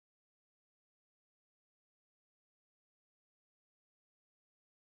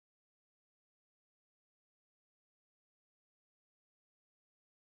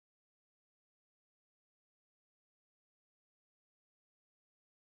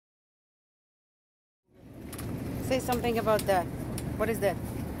Say something about that. What is that?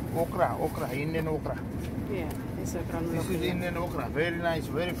 Okra, Indian okra. Yeah, this okra. This is Indian okra. Very nice,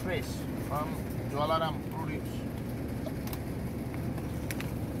 very fresh from Jwalaram produce.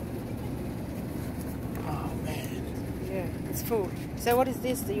 Oh man. Yeah, it's full. So what is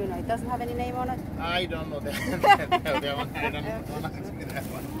this? Do you know? It doesn't have any name on it? I don't know that. That one, I don't know. Don't ask me that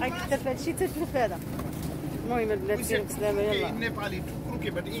one. I اكتفيت شي تتلف هذا. المهم البنات ديالك سلامة يلا. In Nepali, okay,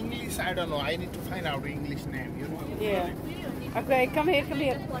 but English I don't know. I need to find out the English name. You know. Yeah. Okay, come here.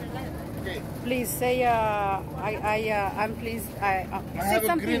 Okay. Please say I'm pleased. I have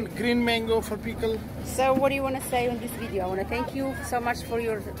a green mango for pickle. So what do you want to say on this video? I want to thank you so much for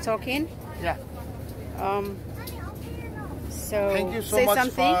your talking. Yeah. So thank you so say much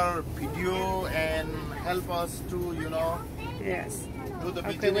something. for video and help us to, you know, Yes. do the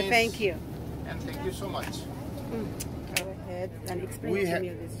business. Okay, well, thank you. And thank you so much. Go ahead and explain to me.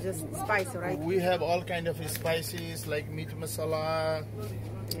 It's just spice, right? We have all kind of spices like meat masala,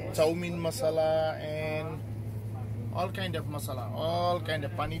 Yes. chow mein masala, and all kind of masala. All kind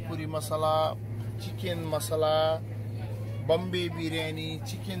of pani puri masala, chicken masala, Bombay biryani,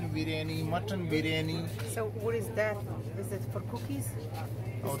 chicken biryani, mutton biryani. So what is that? Is it for cookies?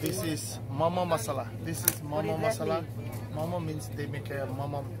 Oh, this is mama masala. This is mama masala. Mama means they make a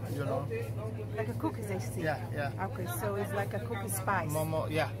mama, you know. Like a cookies, I see. Yeah, yeah. Okay, so it's like a cookie spice. Mama,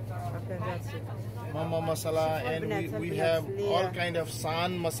 yeah. Okay, that's it. Mama masala, and we have all kind of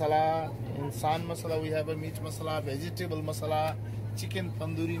san masala. In san masala we have a meat masala, vegetable masala, chicken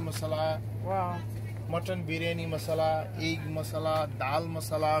tandoori masala, Wow. mutton biryani masala, egg masala, dal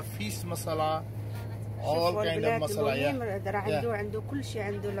masala, fish masala, all kind of masala. Yeah. عنده كل شيء،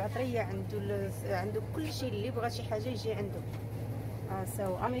 عنده العطرية، عنده كل شيء اللي يبغى شي حاجة يجي عنده.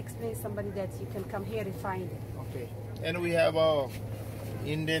 So I'm explaining somebody that you can come here and find it. Okay. And we have a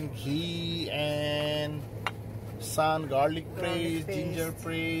Indian ghee and sun garlic paste, ginger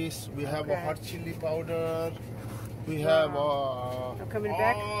paste. We have a hot chili powder. We have coming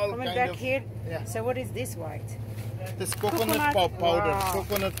back here. Yeah. So what is this white? This coconut powder. Wow.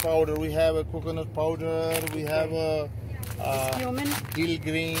 Coconut powder. We have a coconut powder. We have a cumin. dill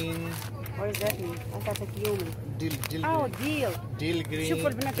green. What does that mean? I thought it's cumin. Dill Oh, green. deal. Dill green. شوفوا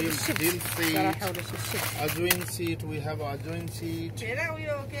البنات dill seed. صراحة ولا شي الشبت. Ajwain seed. We have ajwain seed.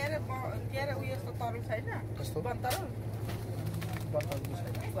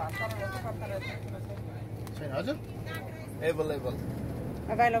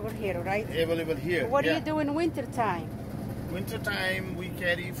 Available here, right? Available here. What do you do in winter time? Winter time we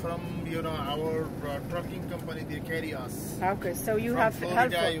carry from, you know, our trucking company. They carry us. Okay, so you From have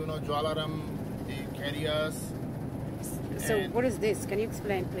Florida, help. you know, Jwalaram, they carry us. So what is this? Can you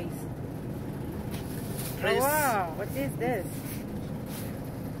explain, please? Oh, wow, what is this?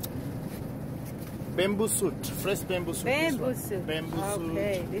 Bamboo suit, fresh bamboo suit. Bamboo suit. Bamboo suit.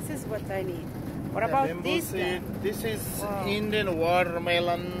 Okay, this is what I need. What about this? This is Indian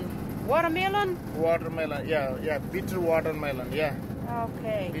watermelon. Watermelon? Watermelon, yeah, bitter watermelon, yeah.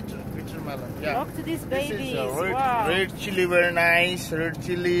 Okay. Bitter melon, yeah. Look to these babies. This is Wow. red chili, very nice. Red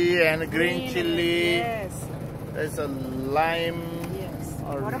chili and green chili. Yes. There's a lime. Yes.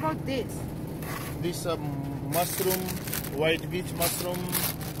 What about this? This mushroom, white beach mushroom,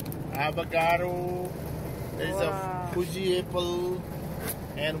 avocado. There's a Fuji apple,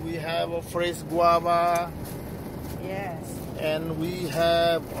 and we have a fresh guava. Yes. And we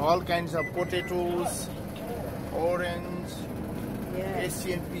have all kinds of potatoes, orange,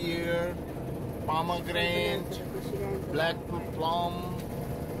 Asian pear, pomegranate, black plum.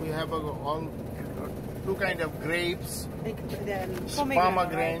 We have all two kind of grapes,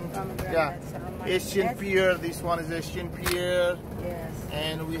 pomegranate, yeah, Asian pear. This one is Asian pear. Yes.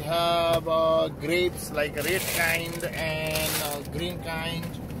 And we have grapes like red kind and green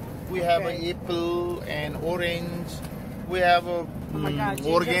kind. We have an apple and orange. We have a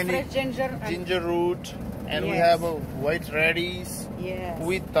organic ginger root, and we have a white radish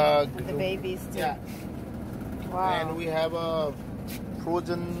with the babies too. Yeah. Wow. And we have a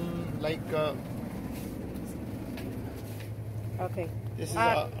frozen like. Okay. This is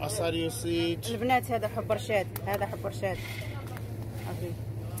asario seed. البنات هذا حب رشاد، هذا حب رشاد. Okay.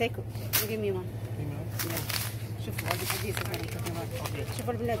 Take. Give me one. شوفوا هذه حديثة كمان.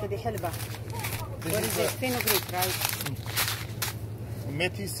 شوفوا البنات هذه حلبة. What is it? Fenugreek, right?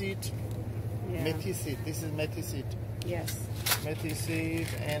 Methi seed. Yeah. Methi seed. This is methi seed. Yes. Methi seed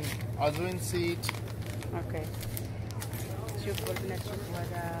and ajwain seed. Okay. شوفوا البنات شوفوا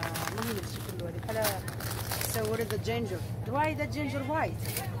هذا ما هي نفس كله هذه بحالها. So what is the ginger? Why the ginger white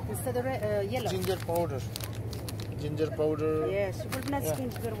instead of yellow? Ginger powder. Ginger powder. Yes. شوفوا البنات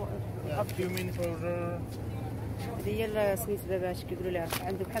ginger. Cumin powder. هذه هي سميت باباش كيقولوا لها،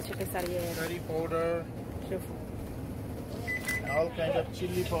 عنده بحال شي قيصريات. curry powder. شوفوا. All kind of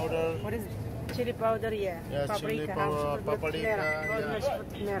chili powder. What is chili powder? Yeah. Yeah, chili powder, paprika.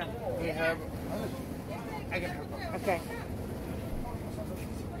 Yeah. We have. I can help. Okay.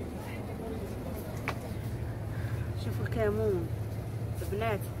 شوفوا الكمون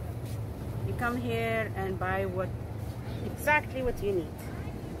البنات. You come here and buy exactly what you need.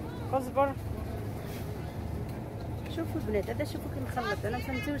 اصبر. شوفوا البنات، هذا شوفوا كي مخلط، انا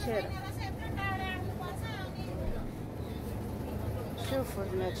مفهمتوش هذا. شوفوا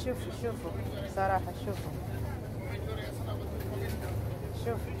البنات، شوفوا صراحة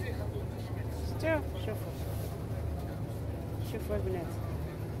شوفوا البنات،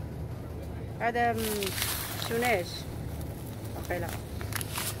 هذا شوناش واقيلا.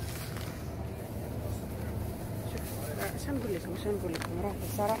 اش نقول لكم راه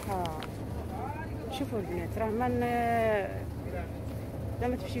بصراحة شوفوا البنات، راه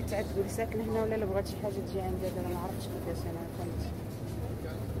لما تمشي تعذبوا ساكنه هنا ولا بغات شي حاجه تجي عندي، انا ما عرفتش كيفاش انا فهمت.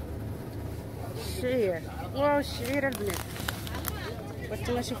 الشعير، واو الشعيره البنات،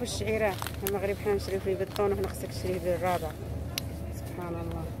 وانتما شوفوا الشعيره المغرب حنا نشريو فيه بالطون وحنا خصك تشريه بالرابع. سبحان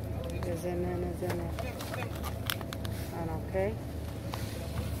الله يا زمان انا اوكي.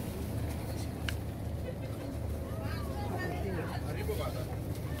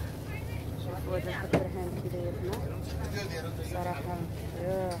 شوفوا هذا الحب رهان كي داير هنا صراحه.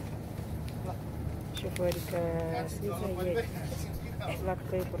 شوفوا هذيك سميتها هي بلاك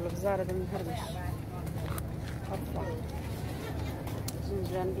بيبر البزار، هذا مهرمش هطلع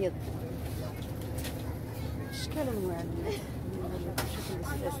زنجان بيض اشكال انواع. شوفوا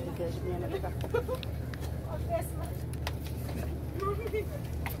الاساس اللي كيعجبني انا دابا.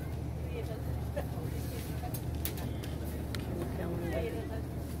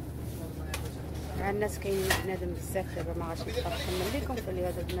 مع الناس كاين بنادم بزاف دابا ما عرفتش نقدر نكمل لكم،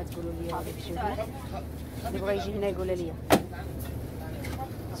 فلهذا البنات قولوا لي غادي تجيو هنا، اللي بغى يجي هنا يقول لي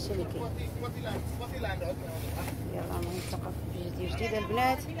هادشي اللي كاين. يلا ننتقل في جديد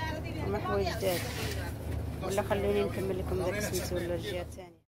البنات ومحور جداد، ولا خلوني نكمل لكم داك سميتو ولا الجهه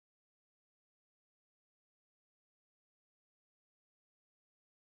الثانيه.